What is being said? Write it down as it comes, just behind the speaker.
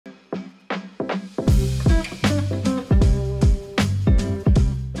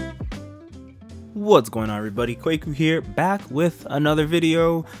What's going on, everybody? Kwaku here, back with another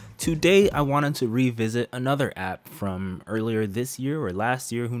video. Today I wanted to revisit another app from earlier this year or last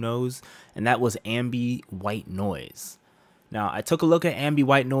year, who knows, and that was ambiewhitenoise. Now, I took a look at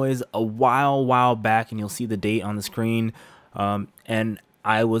ambiewhitenoise a while back, and you'll see the date on the screen, and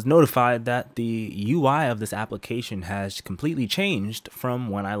I was notified that the UI of this application has completely changed from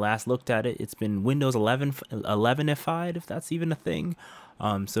when I last looked at it. It's been Windows 11ified, if that's even a thing.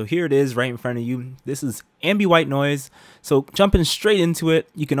 So here it is right in front of you. This is ambiewhitenoise. So jumping straight into it,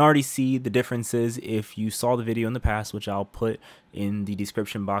 you can already see the differences if you saw the video in the past, which I'll put in the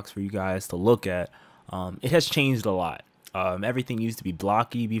description box for you guys to look at. It has changed a lot. Everything used to be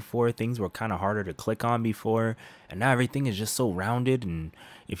blocky before. Things were kind of harder to click on before, and now everything is just so rounded. And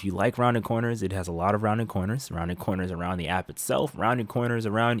if you like rounded corners, it has a lot of rounded corners around the app itself, rounded corners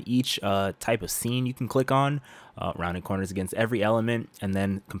around each type of scene you can click on, rounded corners against every element, and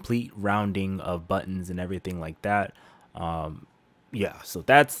then complete rounding of buttons and everything like that. Yeah, so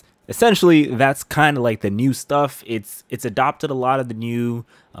that's kind of like the new stuff. It's adopted a lot of the new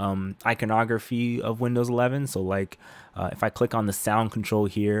iconography of Windows 11. So like if I click on the sound control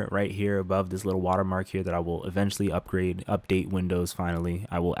here, right here above this little watermark here that I will eventually update Windows finally.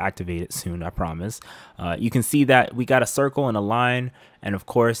 I will activate it soon, I promise. You can see that we got a circle and a line, and of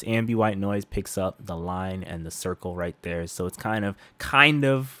course ambiewhitenoise picks up the line and the circle right there. So it's kind of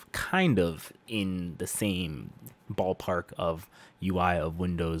in the same ballpark of UI of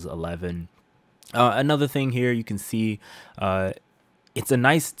Windows 11. Another thing here you can see, it's a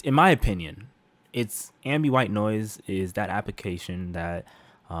nice, in my opinion, ambiewhitenoise is that application that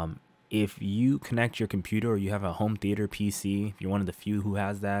if you connect your computer or you have a home theater PC, if you're one of the few who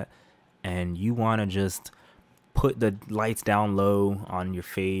has that, and you want to just put the lights down low on your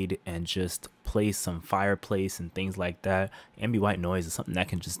fade and just play some fireplace and things like that, ambiewhitenoise is something that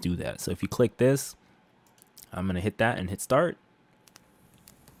can just do that. So if you click this, I'm going to hit that and hit start.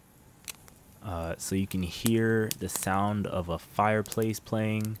 So you can hear the sound of a fireplace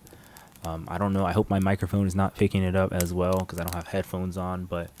playing. I don't know. I hope my microphone is not picking it up as well because I don't have headphones on,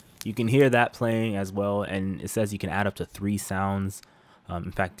 but you can hear that playing as well. And it says you can add up to 3 sounds.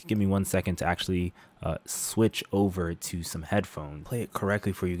 In fact, give me 1 second to actually switch over to some headphones. Play it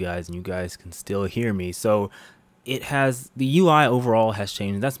correctly for you guys, and you guys can still hear me. So it has, the UI overall has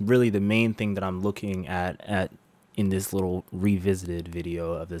changed. That's really the main thing that I'm looking at in this little revisited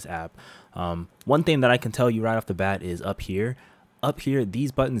video of this app. One thing that I can tell you right off the bat is up here,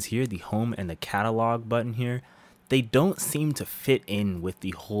 these buttons here, the home and the catalog button here, they don't seem to fit in with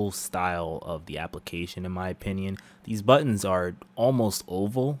the whole style of the application, in my opinion. These buttons are almost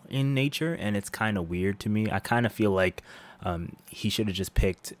oval in nature, and it's kind of weird to me. I kind of feel like he should have just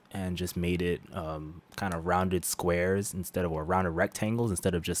picked and just made it kind of rounded squares instead of, or rounded rectangles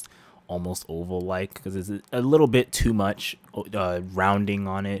instead of just almost oval like, because it's a little bit too much rounding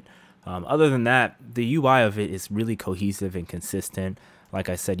on it. Other than that, the UI of it is really cohesive and consistent. Like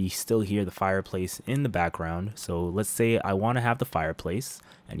I said, you still hear the fireplace in the background. So let's say I want to have the fireplace,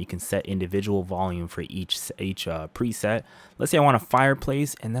 and you can set individual volume for each preset. Let's say I want a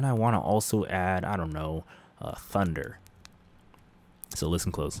fireplace, and then I want to also add, I don't know, thunder. So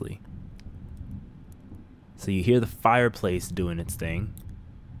listen closely. So you hear the fireplace doing its thing,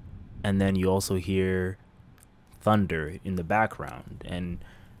 and then you also hear thunder in the background. And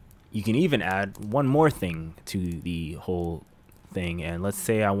you can even add one more thing to the whole thing. And let's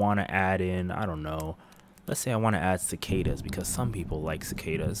say I want to add in, I don't know, let's say I want to add cicadas, because some people like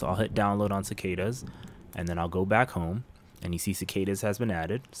cicadas. So I'll hit download on cicadas, and then I'll go back home, and you see cicadas has been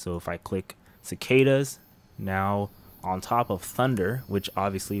added. So if I click cicadas, now on top of thunder, which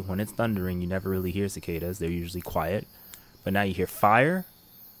obviously when it's thundering you never really hear cicadas, they're usually quiet, but now you hear fire,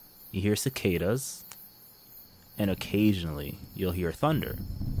 you hear cicadas, and occasionally you'll hear thunder.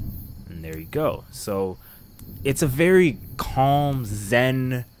 And there you go. So it's a very calm,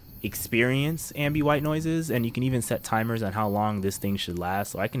 zen experience, ambiewhitenoise is, and you can even set timers on how long this thing should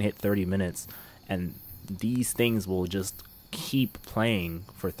last. So I can hit 30 minutes, and these things will just keep playing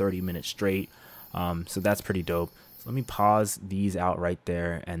for 30 minutes straight. So that's pretty dope. So let me pause these out right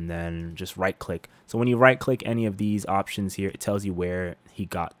there, and then just right click. So when you right click any of these options here, it tells you where he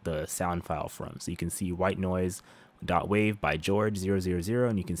got the sound file from. So you can see whitenoise.wave by George 000,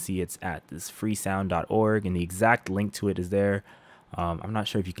 and you can see it's at this freesound.org, and the exact link to it is there. I'm not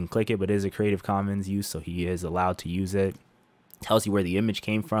sure if you can click it, but it is a Creative Commons use, so he is allowed to use it. Tells you where the image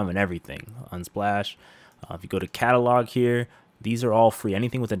came from and everything. Unsplash. If you go to catalog here, these are all free.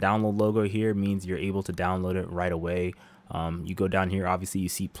 Anything with a download logo here means you're able to download it right away. You go down here, obviously you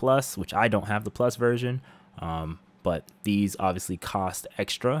see Plus, which I don't have the Plus version, but these obviously cost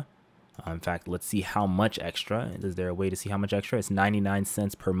extra. In fact, let's see how much extra. Is there a way to see how much extra? It's 99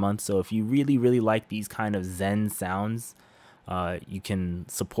 cents per month. So if you really, really like these kind of Zen sounds, you can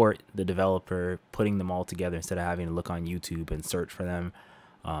support the developer putting them all together instead of having to look on YouTube and search for them.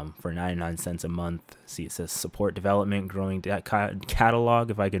 For 99 cents a month. See, it says support development, growing catalog,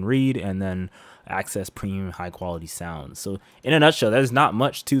 if I can read, and then access premium high quality sounds. So in a nutshell, there's not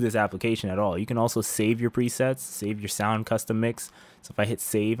much to this application at all. You can also save your presets, save your sound custom mix. So if I hit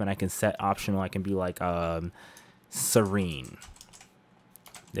save and I can set optional, I can be like serene.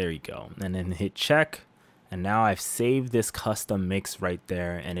 There you go. And then hit check. And now I've saved this custom mix right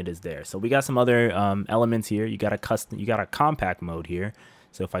there, and it is there. So we got some other elements here. You got a compact mode here.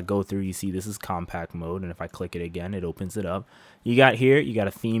 So if I go through, you see this is compact mode, and if I click it again, it opens it up. You got a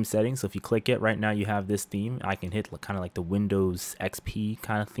theme setting. So if you click it right now, you have this theme. I can hit kind of like the Windows XP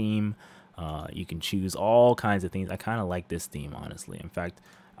kind of theme. You can choose all kinds of things. I kind of like this theme, honestly. In fact,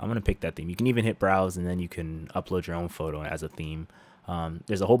 I'm gonna pick that theme. You can even hit browse, and then you can upload your own photo as a theme.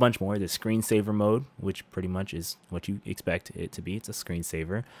 There's a whole bunch more. There's screensaver mode, which pretty much is what you expect it to be. It's a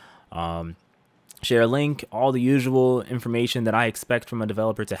screensaver. Share a link, all the usual information that I expect from a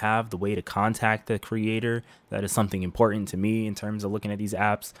developer to have, the way to contact the creator. That is something important to me in terms of looking at these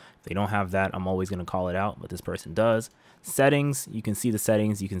apps. If they don't have that, I'm always going to call it out, but this person does. Settings, you can see the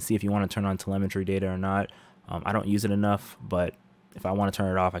settings. You can see if you want to turn on telemetry data or not. I don't use it enough, but if I want to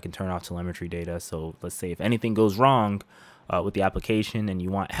turn it off, I can turn off telemetry data. So let's say if anything goes wrong with the application and you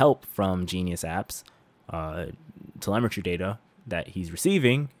want help from Jenius Apps, telemetry data that he's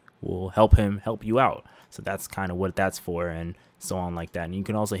receiving will help you out. So that's kind of what that's for, and so on like that. And you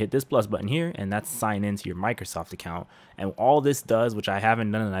can also hit this plus button here, and that's sign into your Microsoft account. And all this does, which I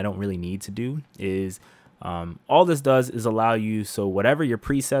haven't done and I don't really need to do, is all this does is allow you, so whatever your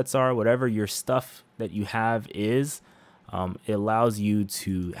presets are, whatever your stuff that you have is, it allows you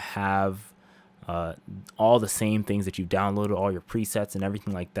to have all the same things that you've downloaded, all your presets and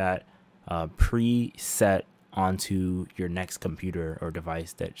everything like that, preset onto your next computer or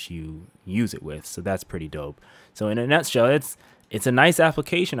device that you use it with. So that's pretty dope. So in a nutshell, it's a nice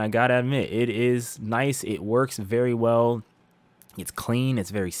application. I gotta admit, it is nice. It works very well. It's clean. It's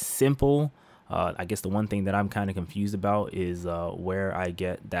very simple. I guess the one thing that I'm kind of confused about is where I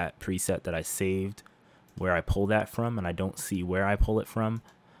get that preset that I saved, where I pull that from, and I don't see where I pull it from.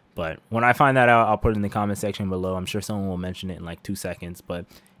 But when I find that out, I'll put it in the comment section below. I'm sure someone will mention it in like 2 seconds. But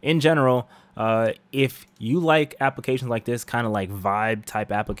in general, if you like applications like this, kind of like vibe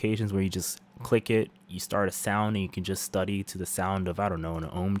type applications where you just click it, you start a sound, and you can just study to the sound of, I don't know, an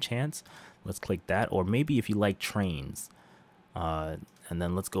ohm chant. Let's click that. Or maybe if you like trains. And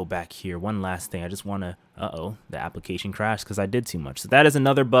then let's go back here. One last thing. I just want to, the application crashed because I did too much. So that is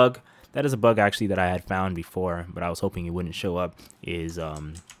another bug. That is a bug actually that I had found before, but I was hoping it wouldn't show up.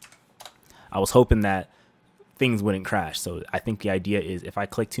 I was hoping that things wouldn't crash. So I think the idea is if I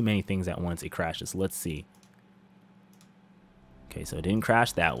click too many things at once, it crashes. Let's see. Okay, so it didn't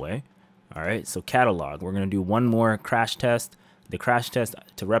crash that way. All right, so catalog. We're going to do one more crash test. The crash test,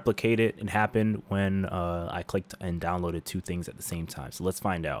 to replicate it, it happened when I clicked and downloaded 2 things at the same time. So let's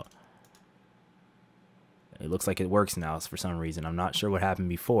find out. It looks like it works now for some reason. I'm not sure what happened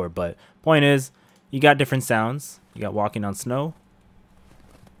before, but point is, you got different sounds. You got walking on snow.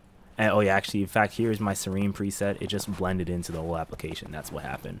 And, oh yeah, actually, in fact, here's my serene preset. It just blended into the whole application. That's what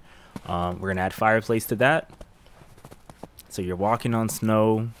happened. We're going to add fireplace to that. So you're walking on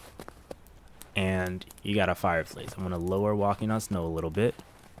snow, and you got a fireplace. I'm going to lower walking on snow a little bit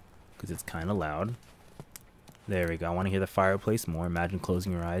because it's kind of loud. There we go. I want to hear the fireplace more. Imagine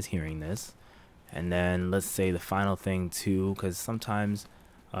closing your eyes hearing this. And then let's say the final thing too, because sometimes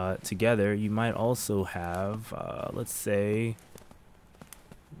together you might also have, let's say,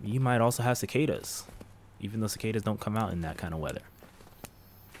 you might also have cicadas, even though cicadas don't come out in that kind of weather.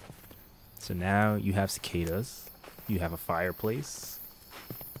 So now you have cicadas, you have a fireplace,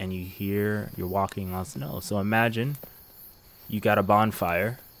 and you're walking on snow. So imagine you got a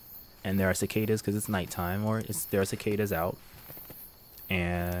bonfire and there are cicadas because it's nighttime, or there are cicadas out,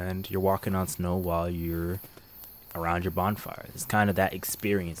 and you're walking on snow while you're around your bonfire. It's kind of that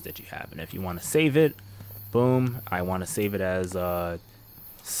experience that you have. And if you want to save it, boom, I want to save it as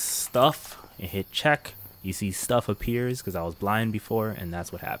stuff, and hit check. You see stuff appears because I was blind before, and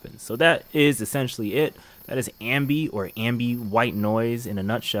that's what happens. So that is essentially it. That is Ambi, or Ambi white noise in a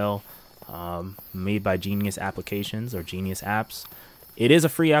nutshell, made by Jenius Applications or Jenius Apps. It is a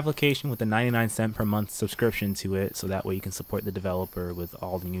free application with a 99-cent per month subscription to it, so that way you can support the developer with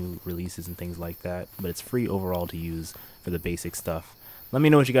all the new releases and things like that. But it's free overall to use for the basic stuff. Let me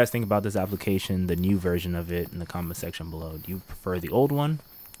know what you guys think about this application, the new version of it, in the comment section below. Do you prefer the old one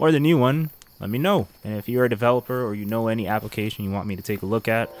or the new one, let me know. And if you're a developer or you know any application you want me to take a look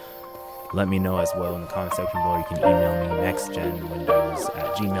at, let me know as well in the comment section below. You can email me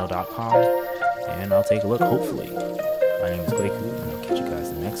nextgenwindows@gmail.com and I'll take a look, hopefully. My name is Kwaku, and I'll catch you guys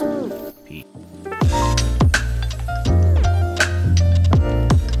in the next one. Peace.